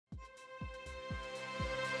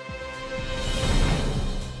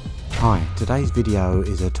Hi, today's video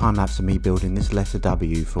is a time lapse of me building this letter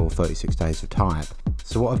W for 36 days of type.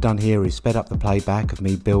 So what I've done here is sped up the playback of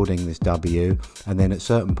me building this W, and then at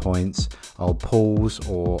certain points I'll pause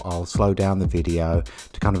or I'll slow down the video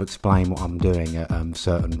to kind of explain what I'm doing at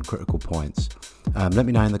certain critical points. Let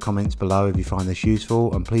me know in the comments below if you find this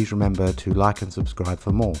useful, and please remember to like and subscribe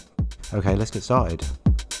for more. Okay, let's get started.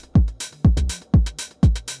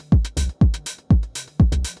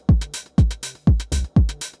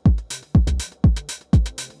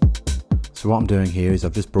 So what I'm doing here is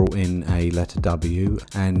I've just brought in a letter W,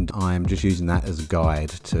 and I'm just using that as a guide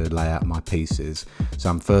to lay out my pieces. So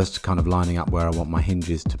I'm first kind of lining up where I want my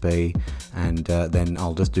hinges to be, and then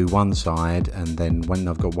I'll just do one side, and then when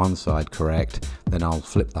I've got one side correct, then I'll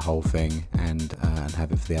flip the whole thing and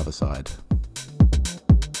have it for the other side.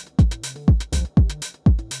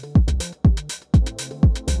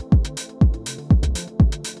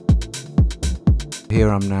 Here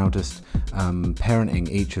I'm now just parenting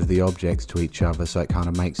each of the objects to each other so it kind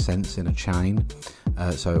of makes sense in a chain,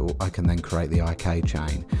 so I can then create the IK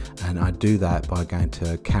chain, and I do that by going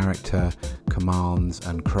to character, commands,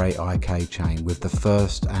 and create IK chain with the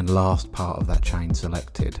first and last part of that chain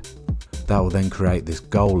selected. That will then create this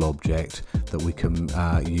goal object that we can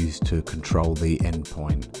use to control the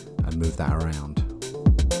endpoint and move that around.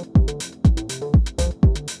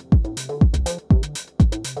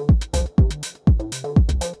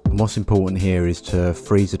 What's important here is to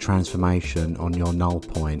freeze a transformation on your null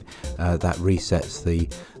point. That resets the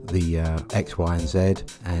X, Y, and Z,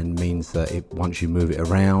 and means that once you move it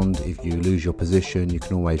around, if you lose your position, you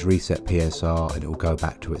can always reset PSR and it will go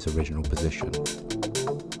back to its original position.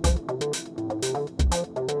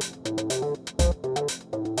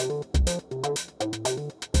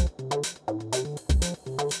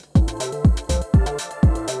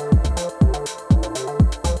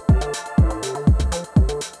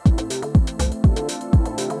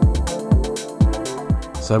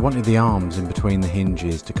 So I wanted the arms in between the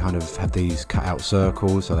hinges to kind of have these cut out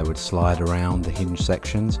circles so they would slide around the hinge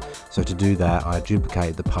sections. So to do that, I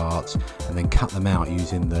duplicated the parts and then cut them out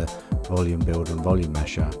using the volume builder and volume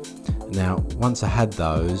mesher. Now once I had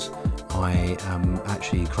those, I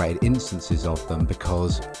actually created instances of them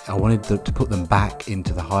because I wanted to put them back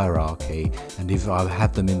into the hierarchy, and if I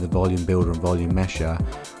have them in the volume builder and volume mesher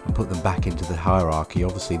and put them back into the hierarchy,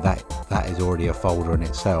 obviously that is already a folder in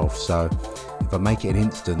itself. So if I make it an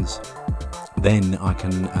instance, then I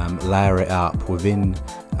can layer it up within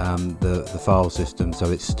the file system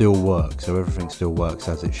so it still works, so everything still works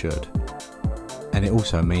as it should. And it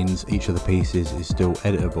also means each of the pieces is still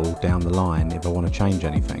editable down the line if I want to change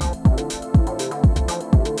anything.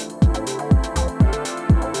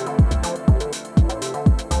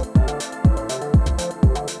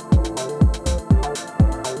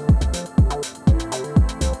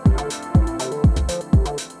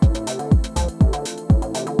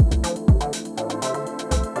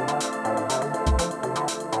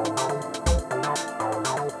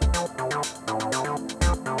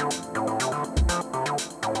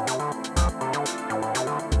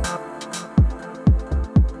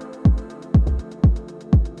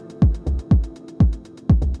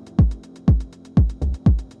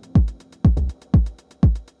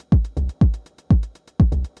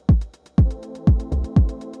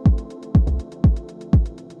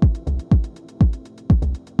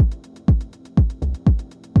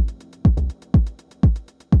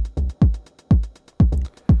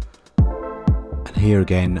 Here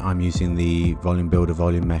again, I'm using the volume builder,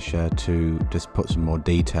 volume mesher to just put some more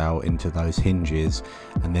detail into those hinges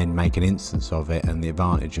and then make an instance of it. And the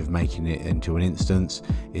advantage of making it into an instance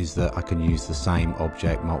is that I can use the same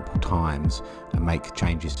object multiple times and make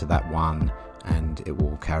changes to that one, and it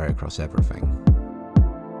will carry across everything.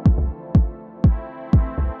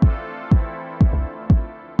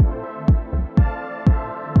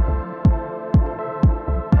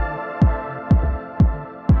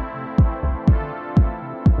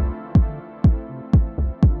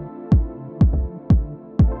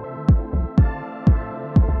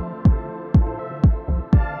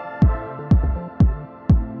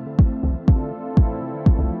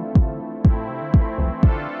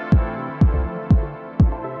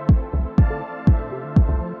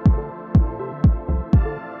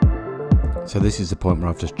 So this is the point where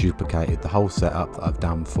I've just duplicated the whole setup that I've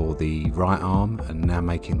done for the right arm and now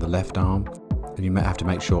making the left arm. And you may have to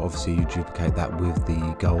make sure obviously you duplicate that with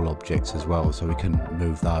the goal objects as well, so we can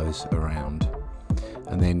move those around.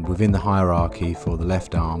 And then within the hierarchy for the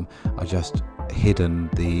left arm, I just hidden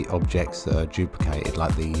the objects that are duplicated,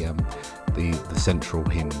 like the central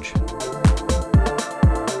hinge.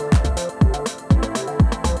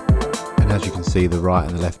 And as you can see the right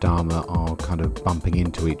and the left arm are kind of bumping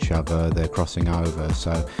into each other, they're crossing over,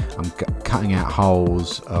 so I'm cutting out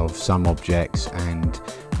holes of some objects and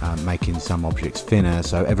making some objects thinner,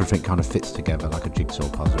 so everything kind of fits together like a jigsaw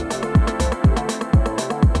puzzle.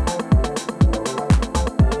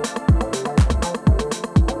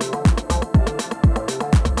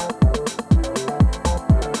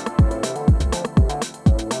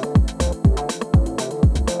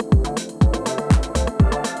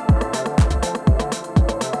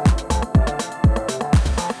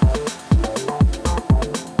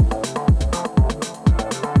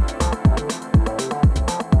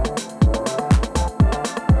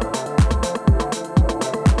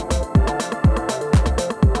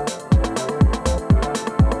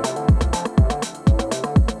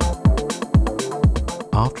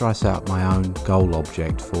 After I set up my own goal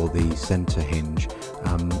object for the center hinge,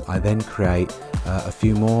 I then create a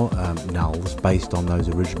few more nulls based on those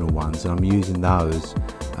original ones, and I'm using those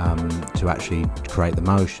to actually create the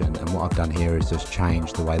motion. And what I've done here is just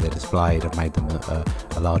change the way they're displayed. I've made them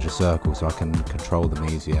a larger circle so I can control them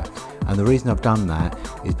easier. And the reason I've done that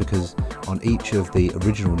is because on each of the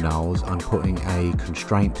original nulls I'm putting a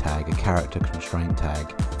constraint tag, a character constraint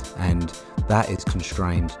tag, and that is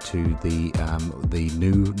constrained to the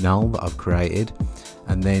new null that I've created.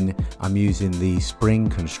 And then I'm using the spring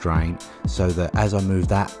constraint so that as I move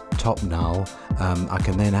that top null, I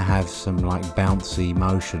can then have some like bouncy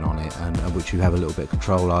motion on it, and which you have a little bit of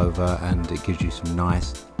control over, and it gives you some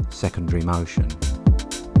nice secondary motion.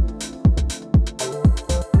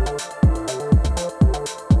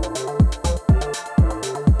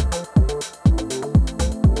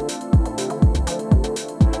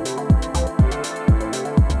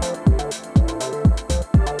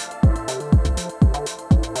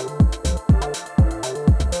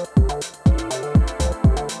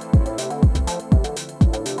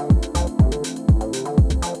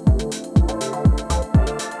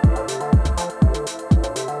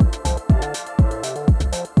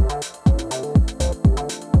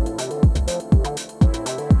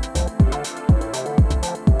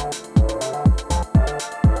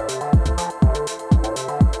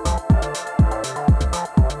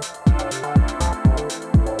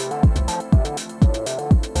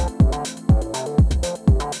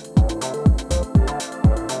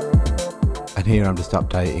 And here I'm just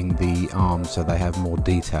updating the arms so they have more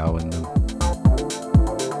detail in them.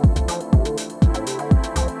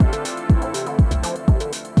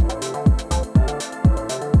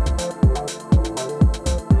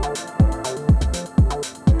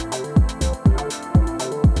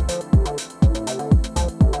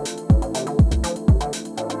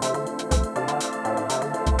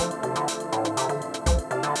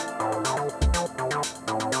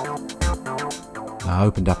 I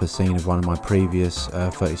opened up a scene of one of my previous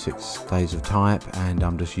 36 days of type, and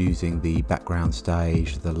I'm just using the background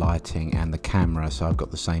stage, the lighting and the camera, so I've got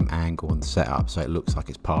the same angle and setup so it looks like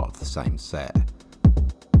it's part of the same set.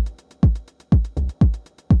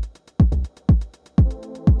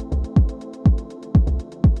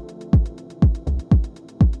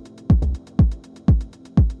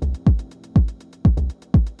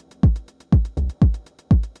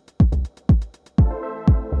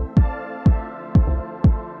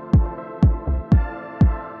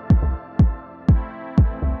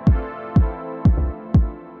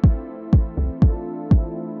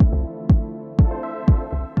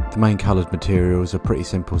 The main coloured materials are pretty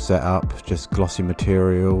simple setup, just glossy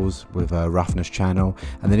materials with a roughness channel,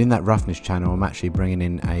 and then in that roughness channel I'm actually bringing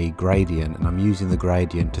in a gradient, and I'm using the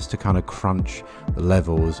gradient just to kind of crunch the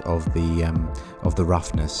levels of the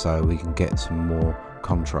roughness so we can get some more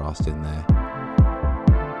contrast in there.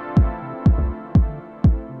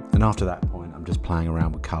 And after that point I'm just playing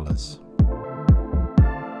around with colours.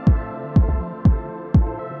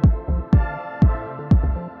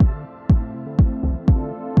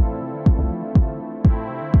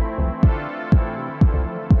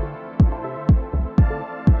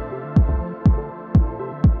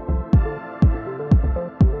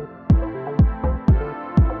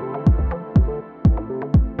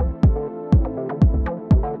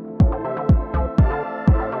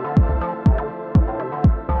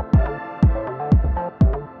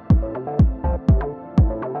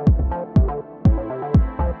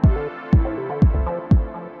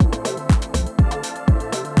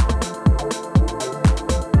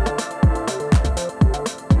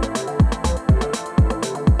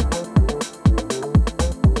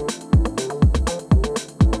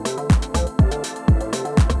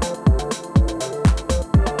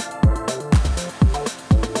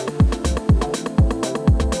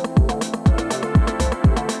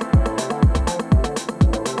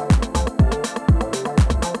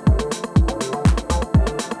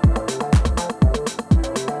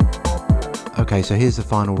 Okay, so here's the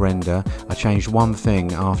final render. I changed one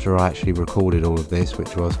thing after I actually recorded all of this,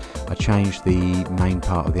 which was I changed the main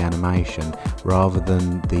part of the animation. Rather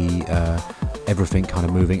than the everything kind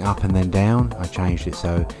of moving up and then down, I changed it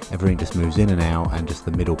so everything just moves in and out and just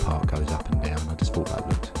the middle part goes up and down. I just thought that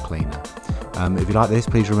looked cleaner. If you like this,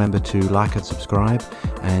 please remember to like and subscribe,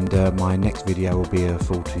 and my next video will be a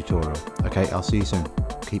full tutorial. Okay, I'll see you soon.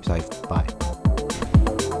 Keep safe. Bye.